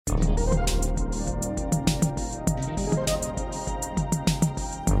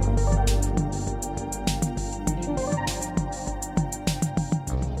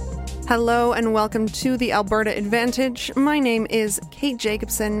Hello and welcome to the Alberta Advantage. My name is Kate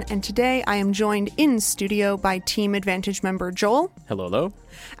Jacobson, and today I am joined in studio by Team Advantage member Joel. Hello.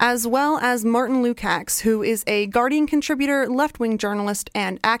 As well as Martin Lukacs, who is a Guardian contributor, left-wing journalist,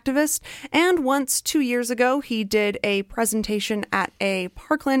 and activist. And once, 2 years ago, he did a presentation at a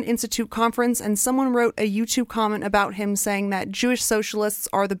Parkland Institute conference, and someone wrote a YouTube comment about him saying that Jewish socialists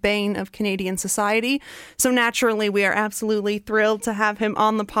are the bane of Canadian society. So naturally, we are absolutely thrilled to have him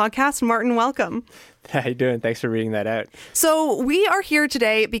on the podcast. Martin, welcome. How you doing? Thanks for reading that out. So we are here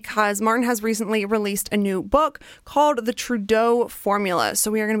today because Martin has recently released a new book called The Trudeau Formula. So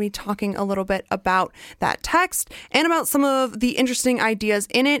we are going to be talking a little bit about that text and about some of the interesting ideas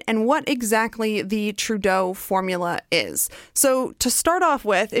in it and what exactly the Trudeau Formula is. So to start off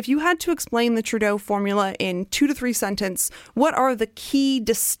with, if you had to explain the Trudeau Formula in 2 to 3 sentences, what are the key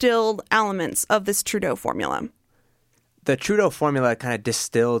distilled elements of this Trudeau Formula? The Trudeau Formula, kind of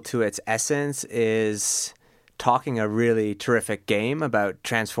distilled to its essence, is talking a really terrific game about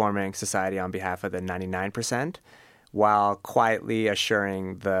transforming society on behalf of the 99%, while quietly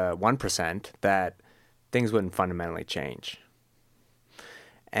assuring the 1% that things wouldn't fundamentally change.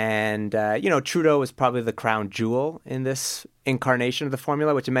 And, Trudeau is probably the crown jewel in this incarnation of the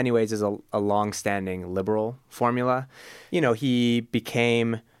formula, which in many ways is a long-standing liberal formula. He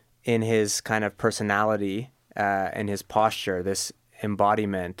became, in his kind of personality and his posture, this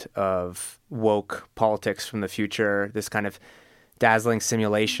embodiment of woke politics from the future, this kind of dazzling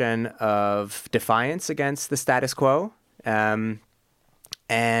simulation of defiance against the status quo. A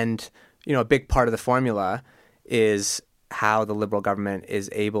big part of the formula is how the Liberal government is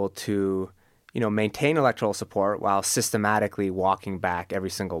able to, maintain electoral support while systematically walking back every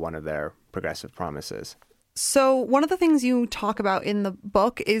single one of their progressive promises. So one of the things you talk about in the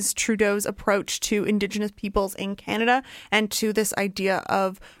book is Trudeau's approach to Indigenous peoples in Canada and to this idea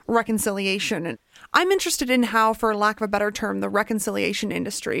of reconciliation. And I'm interested in how, for lack of a better term, the reconciliation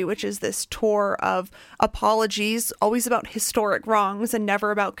industry, which is this tour of apologies, always about historic wrongs and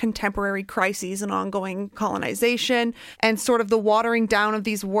never about contemporary crises and ongoing colonization, and sort of the watering down of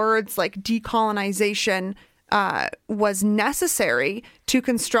these words like decolonization, was necessary to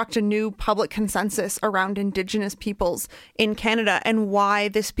construct a new public consensus around Indigenous peoples in Canada, and why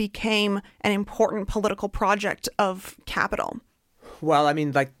this became an important political project of capital. Well,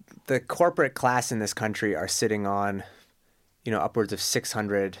 the corporate class in this country are sitting on, upwards of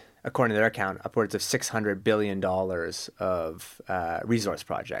 600, according to their account, upwards of $600 billion of resource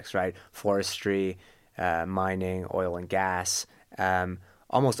projects, right? Forestry, mining, oil and gas,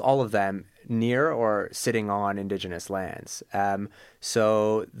 almost all of them near or sitting on Indigenous lands.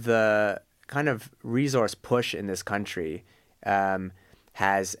 So the kind of resource push in this country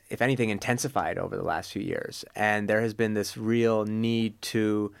has, if anything, intensified over the last few years. And there has been this real need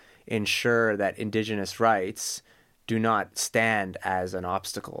to ensure that Indigenous rights do not stand as an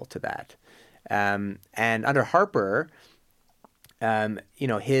obstacle to that. And under Harper,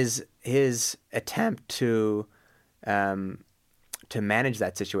 his attempt to manage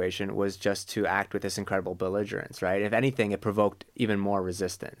that situation was just to act with this incredible belligerence, right? If anything, it provoked even more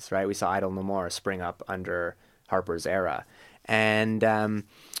resistance, right? We saw Idle No More spring up under Harper's era. And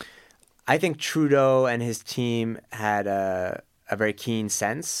I think Trudeau and his team had a very keen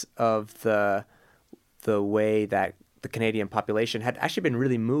sense of the way that the Canadian population had actually been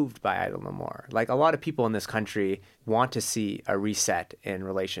really moved by Idle No More. Like, a lot of people in this country want to see a reset in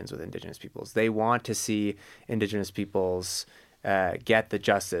relations with Indigenous peoples. They want to see Indigenous peoples get the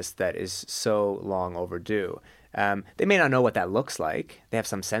justice that is so long overdue. They may not know what that looks like. They have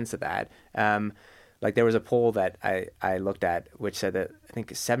some sense of that. There was a poll that I looked at which said that I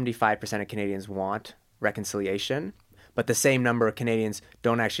think 75% of Canadians want reconciliation, but the same number of Canadians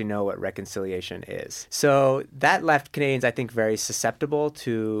don't actually know what reconciliation is. So that left Canadians, I think, very susceptible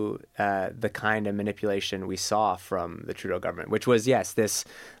to the kind of manipulation we saw from the Trudeau government, which was, yes, this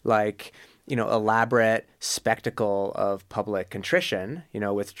elaborate spectacle of public contrition,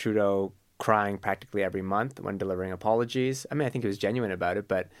 with Trudeau crying practically every month when delivering apologies. I think he was genuine about it,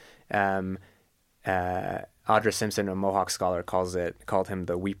 but Audra Simpson, a Mohawk scholar, called him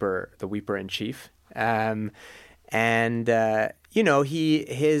the weeper in chief.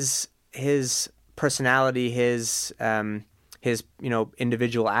 His personality, his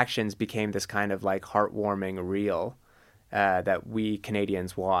individual actions became this kind of like heartwarming reel that we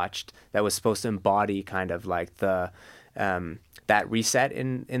Canadians watched that was supposed to embody kind of like the that reset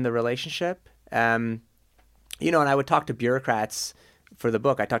in the relationship. And I would talk to bureaucrats for the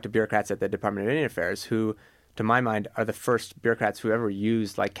book. I talked to bureaucrats at the Department of Indian Affairs who, to my mind, are the first bureaucrats who ever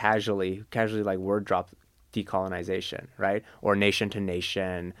used like casually like word decolonization, right? Or nation to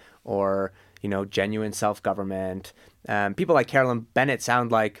nation, or, genuine self-government. People like Carolyn Bennett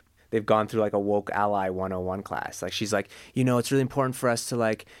sound like they've gone through like a woke ally 101 class. Like she's like, it's really important for us to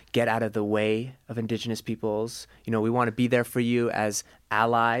like get out of the way of Indigenous peoples. We want to be there for you as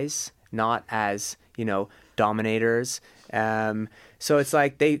allies, not as, dominators. So it's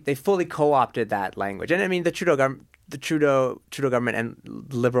like they fully co-opted that language. And I mean, the Trudeau government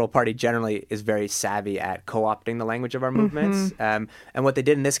and Liberal Party generally is very savvy at co-opting the language of our movements. And what they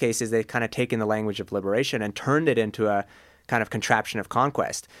did in this case is they've kind of taken the language of liberation and turned it into a kind of contraption of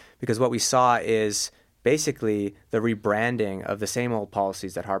conquest. Because what we saw is basically the rebranding of the same old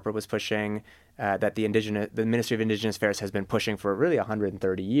policies that Harper was pushing, that the Ministry of Indigenous Affairs has been pushing for really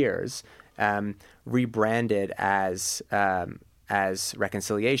 130 years, rebranded as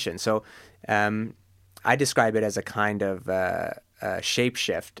reconciliation. So I describe it as a kind of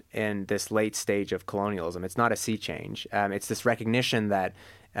shapeshift in this late stage of colonialism. It's not a sea change. It's this recognition that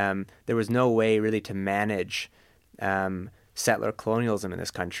there was no way really to manage settler colonialism in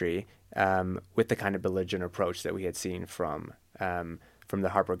this country with the kind of belligerent approach that we had seen from the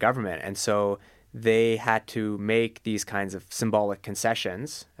Harper government. And so they had to make these kinds of symbolic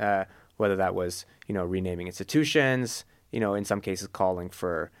concessions, whether that was, renaming institutions, in some cases calling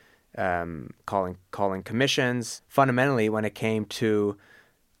for calling commissions. Fundamentally, when it came to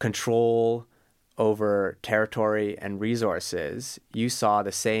control over territory and resources, you saw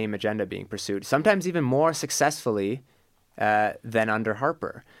the same agenda being pursued, sometimes even more successfully than under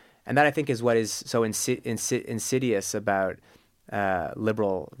Harper. And that, I think, is what is so insidious about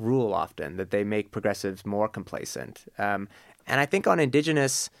liberal rule often, that they make progressives more complacent. And I think on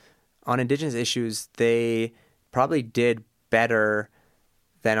Indigenous issues, they probably did better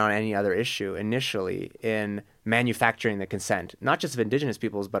than on any other issue initially in manufacturing the consent, not just of Indigenous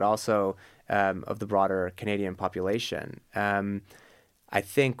peoples, but also of the broader Canadian population. I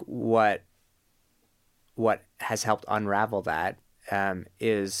think what has helped unravel that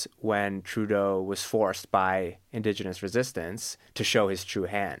is when Trudeau was forced by Indigenous resistance to show his true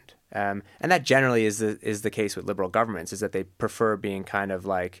hand. And that generally is the case with liberal governments, is that they prefer being kind of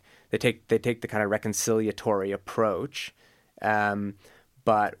like, they take the kind of reconciliatory approach.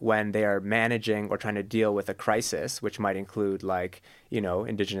 But when they are managing or trying to deal with a crisis, which might include like,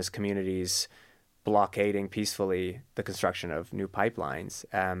 Indigenous communities blockading peacefully the construction of new pipelines,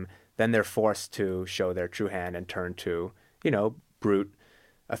 then they're forced to show their true hand and turn to, brute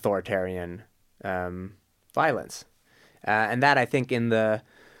authoritarian violence. And that, I think, in the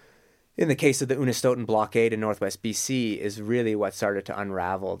case of the Unistoten blockade in Northwest BC is really what started to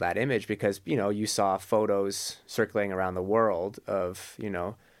unravel that image, because, you saw photos circulating around the world of,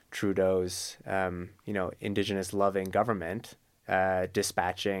 Trudeau's, Indigenous loving government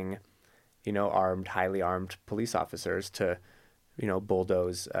dispatching, highly armed police officers to,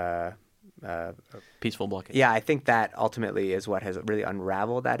 bulldoze peaceful blockade. Yeah, I think that ultimately is what has really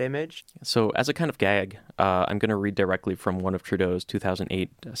unraveled that image. So as a kind of gag, I'm going to read directly from one of Trudeau's 2008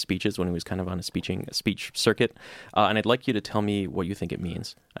 speeches when he was kind of on a speech circuit. And I'd like you to tell me what you think it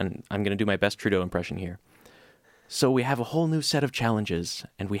means. And I'm going to do my best Trudeau impression here. So we have a whole new set of challenges,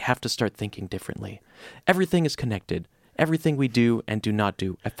 and we have to start thinking differently. Everything is connected. Everything we do and do not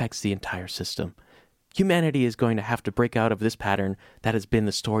do affects the entire system. Humanity is going to have to break out of this pattern that has been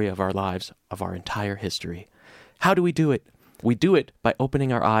the story of our lives, of our entire history. How do we do it? We do it by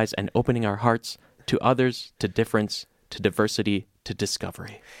opening our eyes and opening our hearts to others, to difference, to diversity, to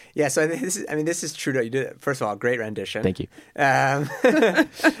discovery. Yeah, so this is Trudeau. You did, first of all, great rendition. Thank you. And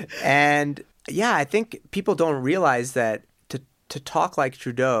yeah, I think people don't realize that to talk like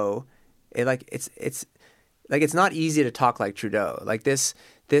Trudeau, it's not easy to talk like Trudeau. Like this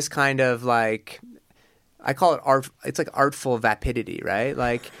kind of like, I call it art. It's like artful vapidity, right?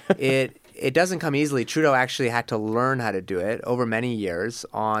 Like it doesn't come easily. Trudeau actually had to learn how to do it over many years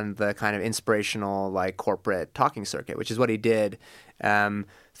on the kind of inspirational, like corporate talking circuit, which is what he did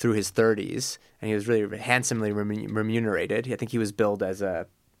through his 30s, and he was really handsomely remunerated. I think he was billed as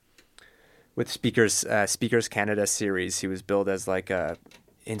with Speakers Canada series. He was billed as like a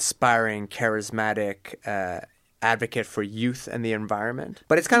inspiring, charismatic advocate for youth and the environment.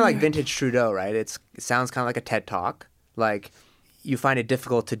 But it's kind of like vintage Trudeau, right? It sounds kind of like a TED Talk. Like, you find it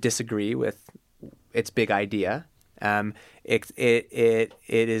difficult to disagree with its big idea. It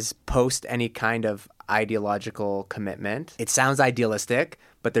is post any kind of ideological commitment. It sounds idealistic,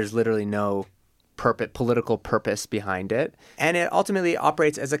 but there's literally no political purpose behind it. And it ultimately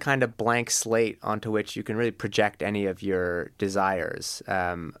operates as a kind of blank slate onto which you can really project any of your desires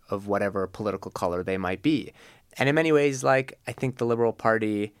of whatever political color they might be. And in many ways, like, I think the Liberal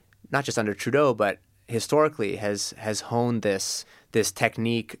Party, not just under Trudeau, but historically has honed this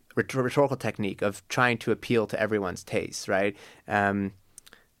technique, rhetorical technique of trying to appeal to everyone's taste, right?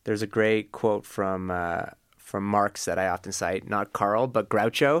 There's a great quote from Marx that I often cite, not Karl, but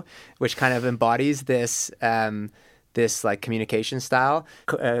Groucho, which kind of embodies this like communication style.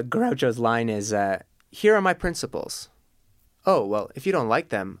 Groucho's line is, "Here are my principles. Oh, well, if you don't like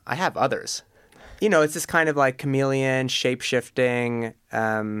them, I have others." It's this kind of like chameleon, shape-shifting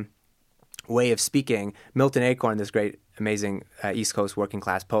way of speaking. Milton Acorn, this great, amazing East Coast working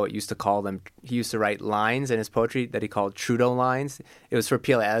class poet, used to write lines in his poetry that he called Trudeau lines. It was for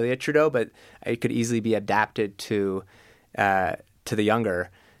P.L. Elliott Trudeau, but it could easily be adapted to the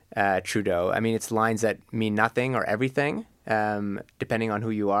younger Trudeau. I mean, it's lines that mean nothing or everything, depending on who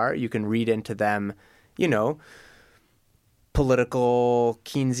you are. You can read into them, political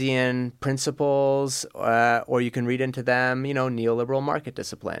Keynesian principles, or you can read into them, neoliberal market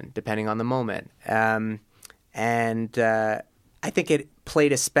discipline, depending on the moment. And I think it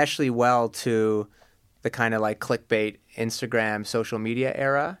played especially well to the kind of like clickbait Instagram social media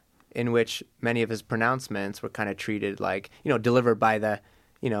era, in which many of his pronouncements were kind of treated like, delivered by the,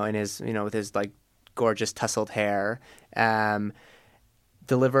 in his, with his like gorgeous tousled hair,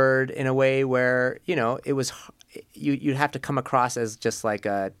 delivered in a way where, it was, you'd have to come across as just like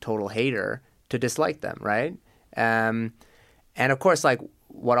a total hater to dislike them, right? And of course, like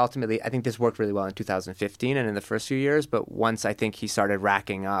what ultimately, I think this worked really well in 2015 and in the first few years, but once I think he started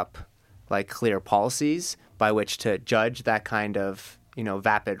racking up like clear policies by which to judge that kind of,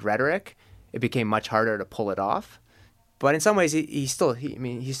 vapid rhetoric, it became much harder to pull it off. But in some ways, he's still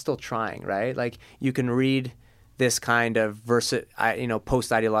trying, right? Like you can read this kind of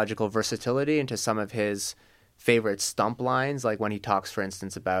post-ideological versatility into some of his favorite stump lines, like when he talks, for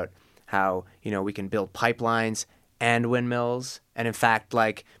instance, about how, we can build pipelines and windmills. And in fact,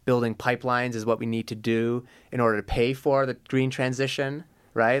 like building pipelines is what we need to do in order to pay for the green transition,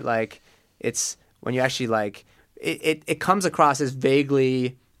 right? Like it's when you actually like, it comes across as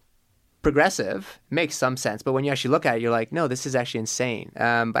vaguely progressive, makes some sense, but when you actually look at it, you're like, no, this is actually insane.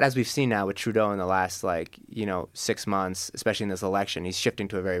 But as we've seen now with Trudeau in the last 6 months, especially in this election, he's shifting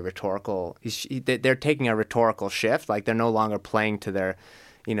to a very rhetorical. They're taking a rhetorical shift. Like they're no longer playing to their,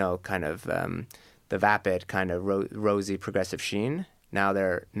 kind of the vapid kind of rosy progressive sheen. Now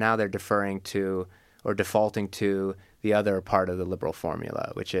they're deferring to or defaulting to the other part of the liberal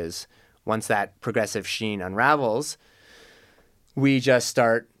formula, which is once that progressive sheen unravels, we just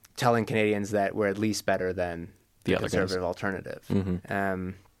start telling Canadians that we're at least better than the conservative alternative.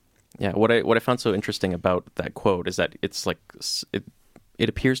 Mm-hmm. Yeah, what I found so interesting about that quote is that it's like it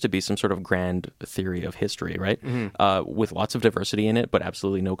appears to be some sort of grand theory of history, right? Mm-hmm. With lots of diversity in it, but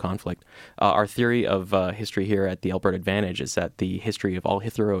absolutely no conflict. Our theory of history here at the Alberta Advantage is that the history of all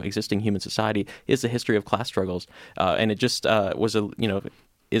existing human society is the history of class struggles, and it just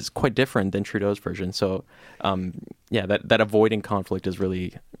is quite different than Trudeau's version. So, that avoiding conflict is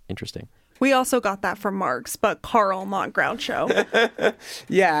really interesting. We also got that from Marx, but Karl, not Groucho.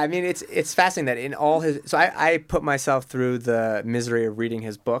 Yeah, I mean, it's fascinating that in all his... So I put myself through the misery of reading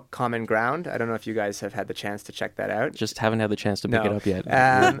his book, Common Ground. I don't know if you guys have had the chance to check that out. Just haven't had the chance to pick it up yet.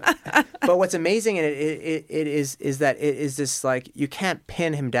 But what's amazing in it is that it is this, like, you can't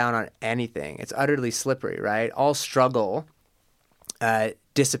pin him down on anything. It's utterly slippery, right? All struggle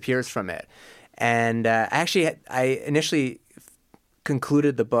disappears from it. And I initially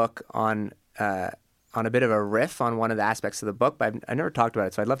concluded the book on a bit of a riff on one of the aspects of the book, but I never talked about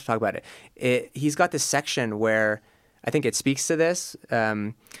it, so I'd love to talk about it. He's got this section where I think it speaks to this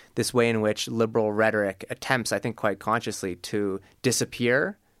way in which liberal rhetoric attempts, I think quite consciously, to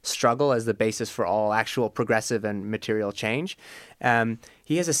disappear struggle as the basis for all actual progressive and material change.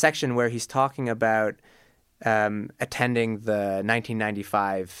 He has a section where he's talking about attending the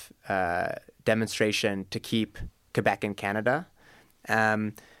 1995 demonstration to keep Quebec in Canada,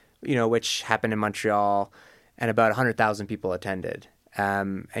 which happened in Montreal, and about 100,000 people attended.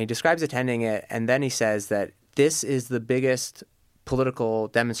 And he describes attending it, and then he says that this is the biggest political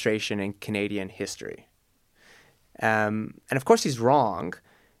demonstration in Canadian history. And of course he's wrong,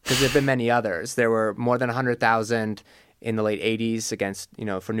 because there have been many others. There were more than 100,000 in the late 80s against,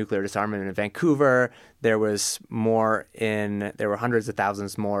 for nuclear disarmament in Vancouver. There were hundreds of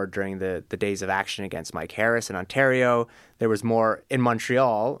thousands more during the days of action against Mike Harris in Ontario. There was more in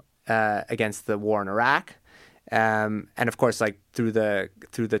Montreal against the war in Iraq. And of course, like through the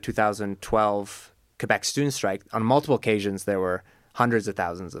 2012 Quebec student strike, on multiple occasions, there were hundreds of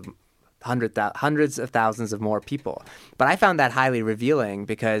thousands of more people. But I found that highly revealing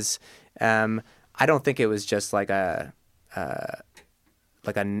because I don't think it was just like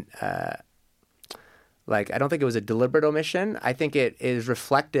I don't think it was a deliberate omission. I think it is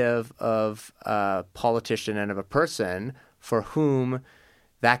reflective of a politician and of a person for whom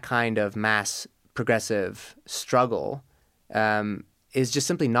that kind of mass progressive struggle is just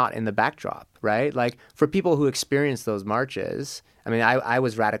simply not in the backdrop, right? Like for people who experience those marches, I mean, I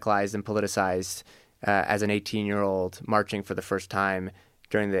was radicalized and politicized as an 18-year-old marching for the first time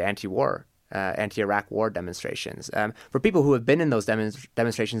during the anti-Iraq war demonstrations. For people who have been in those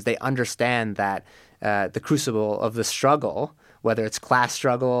demonstrations, they understand that the crucible of the struggle, whether it's class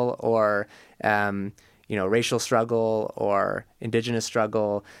struggle or racial struggle or indigenous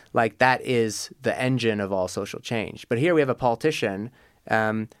struggle, like that is the engine of all social change. But here we have a politician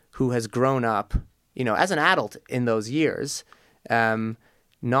who has grown up, as an adult in those years,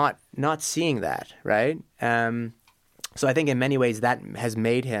 not seeing that, right? So I think in many ways that has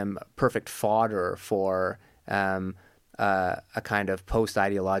made him perfect fodder for a kind of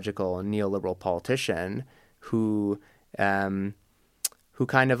post-ideological neoliberal politician who kind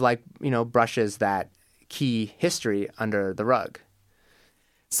of brushes that key history under the rug.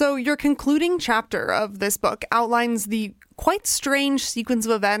 So your concluding chapter of this book outlines the quite strange sequence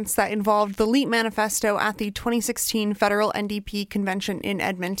of events that involved the LEAP Manifesto at the 2016 Federal NDP Convention in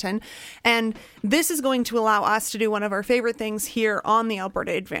Edmonton. And this is going to allow us to do one of our favorite things here on the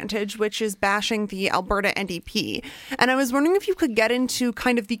Alberta Advantage, which is bashing the Alberta NDP. And I was wondering if you could get into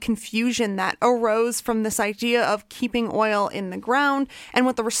kind of the confusion that arose from this idea of keeping oil in the ground and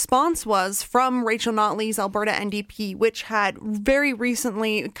what the response was from Rachel Notley's Alberta NDP, which had very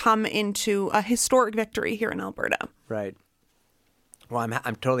recently come into a historic victory here in Alberta. Right. Well,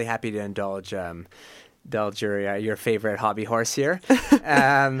 I'm totally happy to indulge your favorite hobby horse here.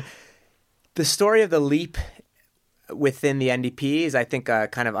 The story of the LEAP within the NDP is, I think, a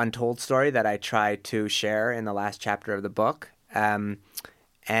kind of untold story that I try to share in the last chapter of the book. And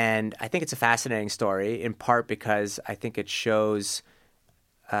I think it's a fascinating story, in part because I think it shows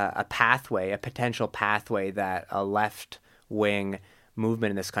a potential pathway that a left-wing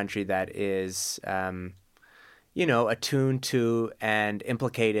movement in this country that is attuned to and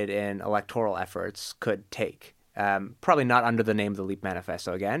implicated in electoral efforts could take. Probably not under the name of the LEAP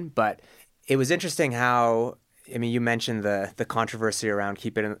Manifesto again, but it was interesting how, you mentioned the controversy around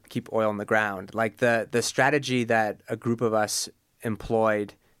keep oil in the ground. Like the strategy that a group of us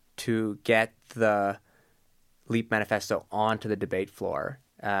employed to get the LEAP Manifesto onto the debate floor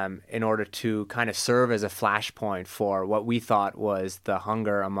in order to kind of serve as a flashpoint for what we thought was the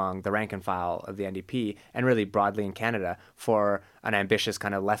hunger among the rank and file of the NDP and really broadly in Canada for an ambitious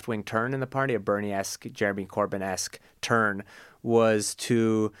kind of left-wing turn in the party, a Bernie-esque, Jeremy Corbyn-esque turn, was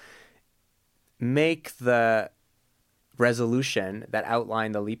to make the resolution that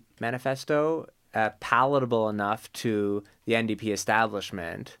outlined the LEAP Manifesto palatable enough to the NDP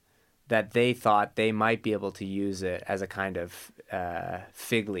establishment that they thought they might be able to use it as a kind of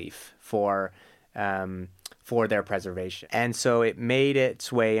fig leaf for their preservation. And so it made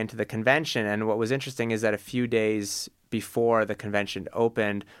its way into the convention. And what was interesting is that a few days before the convention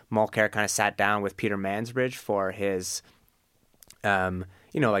opened, Mulcair kind of sat down with Peter Mansbridge for his,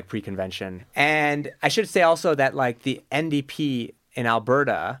 pre-convention. And I should say also that the NDP in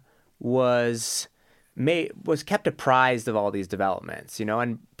Alberta was kept apprised of all these developments,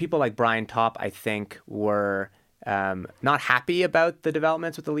 and people like Brian Topp, I think, were not happy about the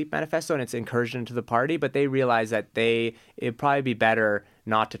developments with the LEAP Manifesto and its incursion into the party, but they realized that it'd probably be better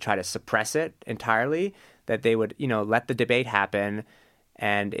not to try to suppress it entirely, that they would, let the debate happen,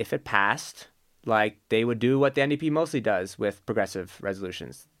 and if it passed, they would do what the NDP mostly does with progressive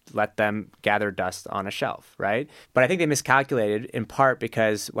resolutions. Let them gather dust on a shelf, right? But I think they miscalculated in part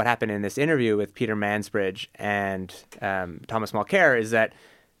because what happened in this interview with Peter Mansbridge and Thomas Mulcair is that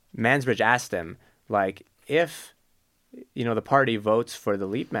Mansbridge asked him, if, the party votes for the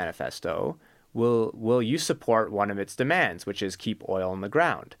LEAP Manifesto, will you support one of its demands, which is keep oil in the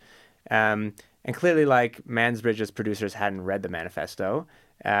ground? And clearly, Mansbridge's producers hadn't read the manifesto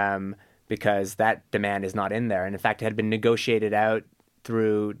because that demand is not in there. And in fact, it had been negotiated out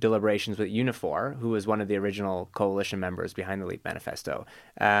through deliberations with Unifor, who was one of the original coalition members behind the LEAP Manifesto.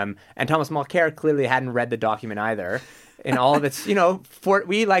 And Thomas Mulcair clearly hadn't read the document either. In all of its,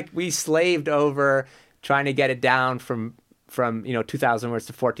 we slaved over trying to get it down from 2,000 words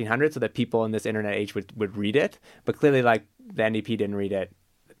to 1,400 so that people in this internet age would read it. But clearly, the NDP didn't read it.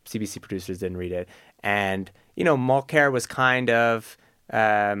 CBC producers didn't read it. And, Mulcair was kind of,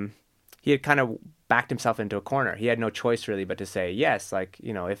 he had kind of backed himself into a corner. He had no choice really but to say, yes,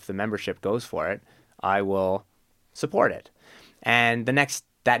 if the membership goes for it, I will support it. And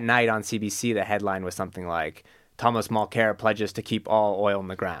that night on CBC, the headline was something like, Thomas Mulcair pledges to keep all oil in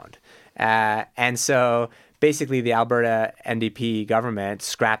the ground. And so basically the Alberta NDP government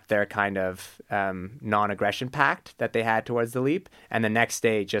scrapped their kind of non-aggression pact that they had towards the Leap, and the next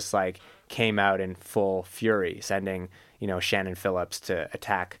day just like came out in full fury, sending, Shannon Phillips to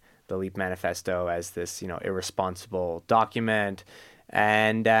attack the Leap Manifesto as this, irresponsible document.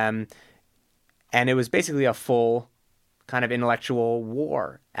 And it was basically a full kind of intellectual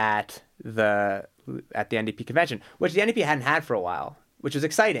war at the NDP convention, which the NDP hadn't had for a while, which was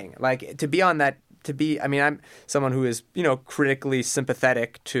exciting. Like to be on that, I'm someone who is, critically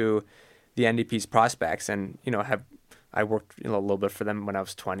sympathetic to the NDP's prospects, and, I worked a little bit for them when I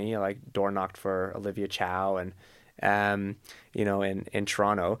was 20, like door knocked for Olivia Chow and, in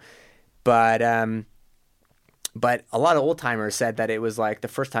Toronto. But a lot of old timers said that it was like the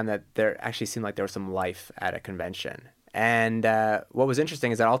first time that there actually seemed like there was some life at a convention. And what was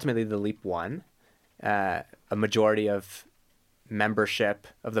interesting is that ultimately the Leap won. A majority of membership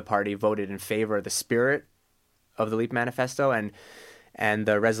of the party voted in favor of the spirit of the Leap Manifesto, and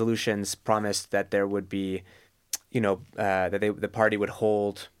the resolutions promised that there would be, the party would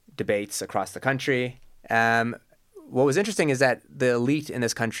hold debates across the country. What was interesting is that the elite in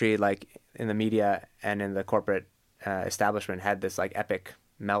this country, like in the media and in the corporate establishment, had this like epic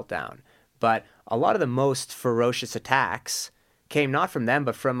meltdown. But a lot of the most ferocious attacks came not from them,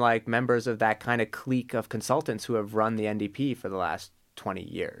 but from like members of that kind of clique of consultants who have run the NDP for the last 20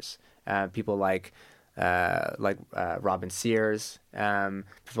 years. People like Robin Sears, people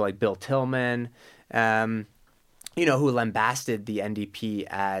like Bill Tillman, who lambasted the NDP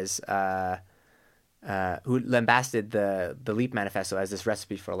as who lambasted the Leap Manifesto as this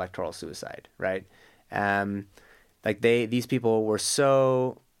recipe for electoral suicide, right? These people were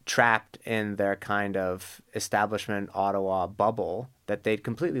so trapped in their kind of establishment Ottawa bubble that they'd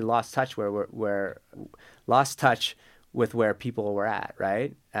completely lost touch with where people were at,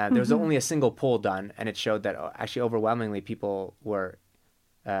 right? There was only a single poll done, and it showed that actually overwhelmingly people were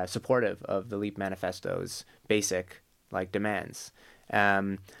supportive of the Leap Manifesto's basic like demands.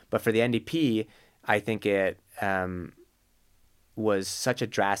 But for the NDP, I think it was such a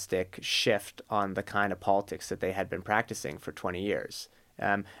drastic shift on the kind of politics that they had been practicing for 20 years.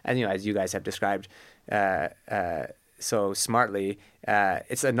 And, as you guys have described so smartly,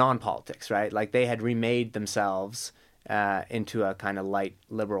 it's a non-politics, right? Like they had remade themselves into a kind of light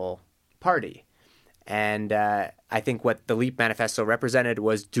liberal party. And I think what the Leap Manifesto represented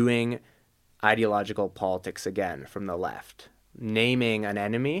was doing ideological politics again from the left, naming an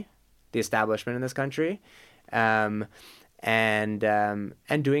enemy, the establishment in this country, and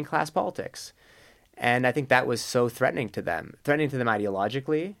doing class politics. And I think that was so threatening to them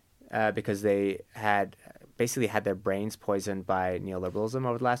ideologically, because they had basically had their brains poisoned by neoliberalism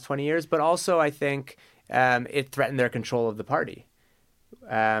over the last 20 years. But also, I think it threatened their control of the party,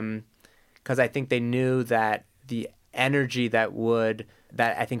 because I think they knew that the energy that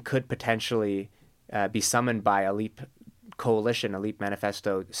I think could potentially be summoned by a Leap coalition, a Leap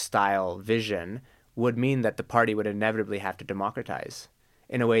Manifesto style vision, would mean that the party would inevitably have to democratize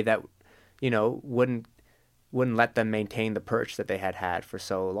in a way that wouldn't let them maintain the perch that they had for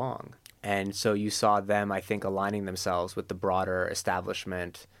so long. And so you saw them, I think, aligning themselves with the broader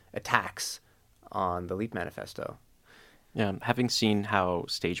establishment attacks on the Leap Manifesto. Yeah, having seen how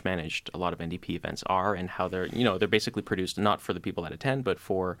stage managed a lot of NDP events are, and how they're basically produced not for the people that attend, but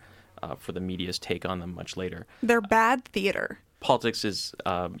for the media's take on them much later. They're bad theater. Politics is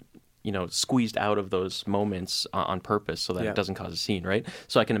squeezed out of those moments on purpose so that it doesn't cause a scene, right?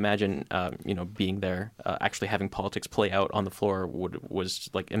 So I can imagine, being there, actually having politics play out on the floor was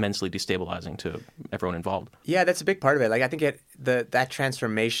like immensely destabilizing to everyone involved. Yeah, that's a big part of it. Like I think that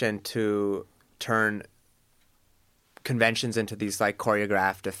transformation to turn conventions into these like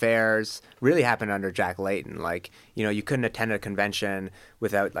choreographed affairs really happened under Jack Layton. Like, you couldn't attend a convention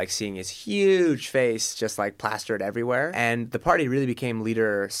without like seeing his huge face just like plastered everywhere. And the party really became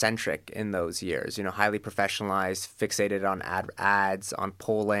leader centric in those years, highly professionalized, fixated on ads, on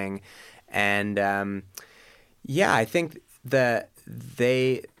polling. And I think the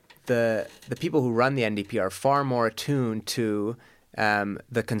people who run the NDP are far more attuned to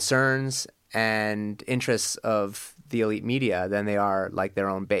the concerns and interests of the elite media than they are like their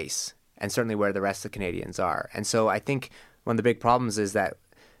own base, and certainly where the rest of the Canadians are. And so I think one of the big problems is that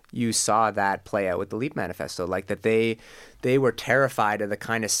you saw that play out with the Leap Manifesto, like that they were terrified of the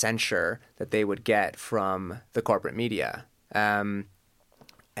kind of censure that they would get from the corporate media. And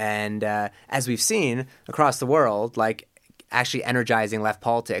as we've seen across the world, like actually energizing left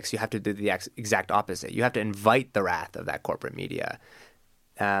politics, you have to do the exact opposite. You have to invite the wrath of that corporate media.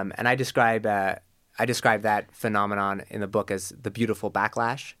 And I describe I describe that phenomenon in the book as the beautiful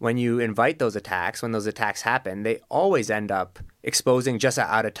backlash. When you invite those attacks, when those attacks happen, they always end up exposing just how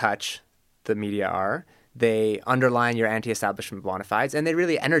out of touch the media are. They underline your anti-establishment bona fides, and they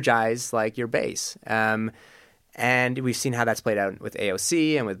really energize like your base. And we've seen how that's played out with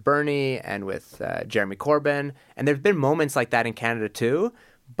AOC and with Bernie and with Jeremy Corbyn. And there have been moments like that in Canada too.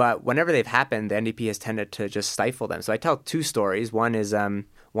 But whenever they've happened, the NDP has tended to just stifle them. So I tell two stories. One is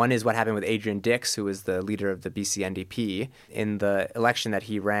what happened with Adrian Dix, who was the leader of the BC NDP. In the election that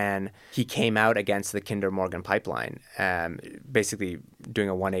he ran, he came out against the Kinder Morgan pipeline, basically doing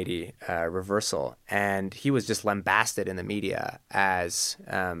a 180 reversal. And he was just lambasted in the media as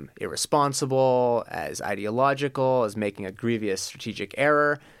irresponsible, as ideological, as making a grievous strategic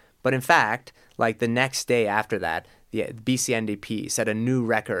error. But in fact, like the next day after that, the BC NDP set a new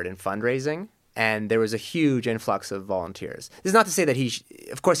record in fundraising, and there was a huge influx of volunteers. This is not to say that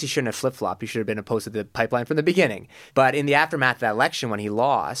of course he shouldn't have flip-flopped. He should have been opposed to the pipeline from the beginning. But in the aftermath of that election, when he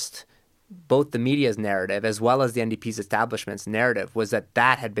lost, both the media's narrative as well as the NDP's establishment's narrative was that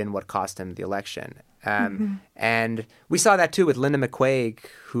had been what cost him the election. And we saw that too with Linda McQuaig,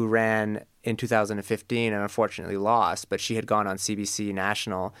 who ran in 2015 and unfortunately lost, but she had gone on CBC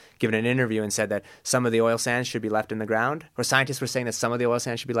National, given an interview and said that some of the oil sands should be left in the ground, or scientists were saying that some of the oil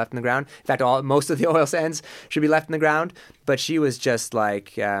sands should be left in the ground. In fact, most of the oil sands should be left in the ground, but she was just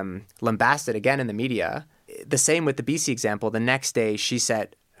like lambasted again in the media. The same with the BC example. The next day she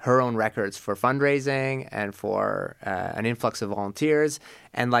set her own records for fundraising and for an influx of volunteers,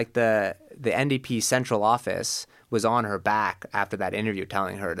 and like the NDP central office was on her back after that interview,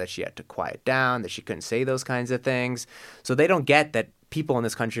 telling her that she had to quiet down, that she couldn't say those kinds of things. So they don't get that people in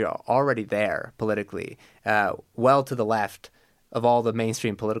this country are already there politically, well to the left of all the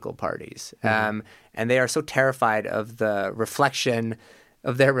mainstream political parties. And they are so terrified of their reflection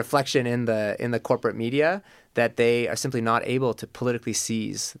in the corporate media that they are simply not able to politically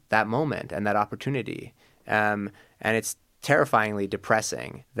seize that moment and that opportunity. And it's terrifyingly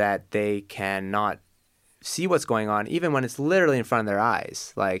depressing that they cannot see what's going on, even when it's literally in front of their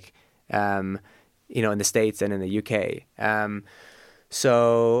eyes, like, in the States and in the UK.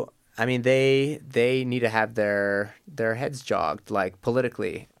 So, I mean, they need to have their heads jogged, like,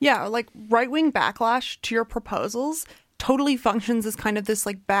 politically. Yeah, like, right-wing backlash to your proposals totally functions as kind of this,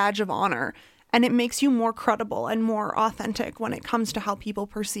 like, badge of honor. And it makes you more credible and more authentic when it comes to how people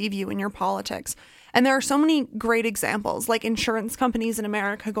perceive you in your politics. And there are so many great examples, like insurance companies in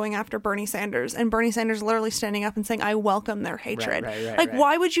America going after Bernie Sanders, and Bernie Sanders literally standing up and saying, I welcome their hatred. Right.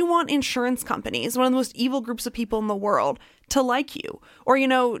 Why would you want insurance companies, one of the most evil groups of people in the world, to like you? Or,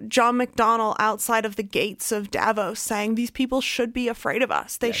 John McDonnell outside of the gates of Davos saying these people should be afraid of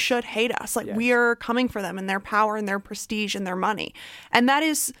us. They should hate us. We are coming for them and their power and their prestige and their money. And that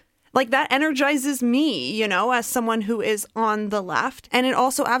is... that energizes me, as someone who is on the left. And it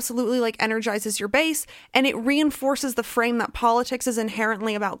also absolutely, energizes your base. And it reinforces the frame that politics is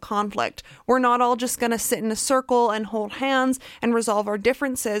inherently about conflict. We're not all just going to sit in a circle and hold hands and resolve our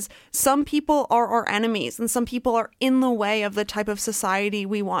differences. Some people are our enemies, and some people are in the way of the type of society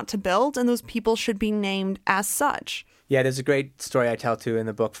we want to build. And those people should be named as such. Yeah, there's a great story I tell too in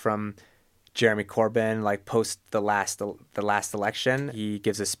the book from Jeremy Corbyn, post the last election. He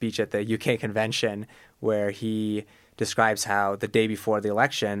gives a speech at the UK convention where he describes how the day before the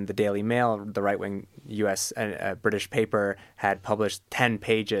election, the Daily Mail, the right-wing US British paper, had published 10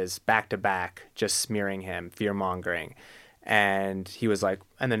 pages back-to-back just smearing him, fear-mongering. And he was like,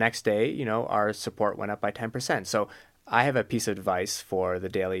 and the next day, our support went up by 10%. So I have a piece of advice for the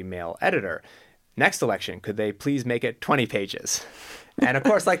Daily Mail editor. Next election, could they please make it 20 pages? And of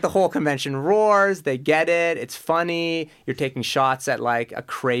course, the whole convention roars. They get it. It's funny. You're taking shots at a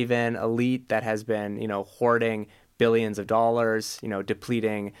craven elite that has been, hoarding billions of dollars,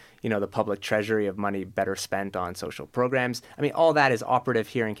 depleting, the public treasury of money better spent on social programs. I mean, all that is operative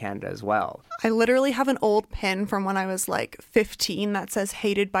here in Canada as well. I literally have an old pin from when I was 15 that says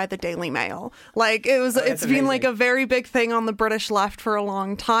hated by the Daily Mail. It's been a very big thing on the British left for a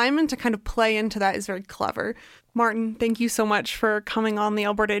long time, and to kind of play into that is very clever. Martin, thank you so much for coming on the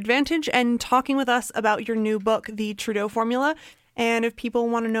Alberta Advantage and talking with us about your new book, The Trudeau Formula. And if people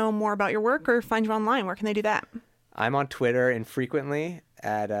want to know more about your work or find you online, where can they do that? I'm on Twitter infrequently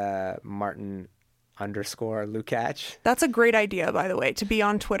at Martin_Lukács. That's a great idea, by the way, to be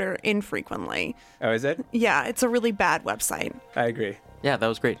on Twitter infrequently. Oh, is it? Yeah, it's a really bad website. I agree. Yeah, that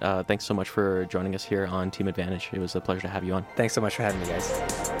was great. Thanks so much for joining us here on Team Advantage. It was a pleasure to have you on. Thanks so much for having me,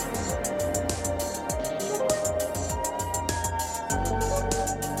 guys.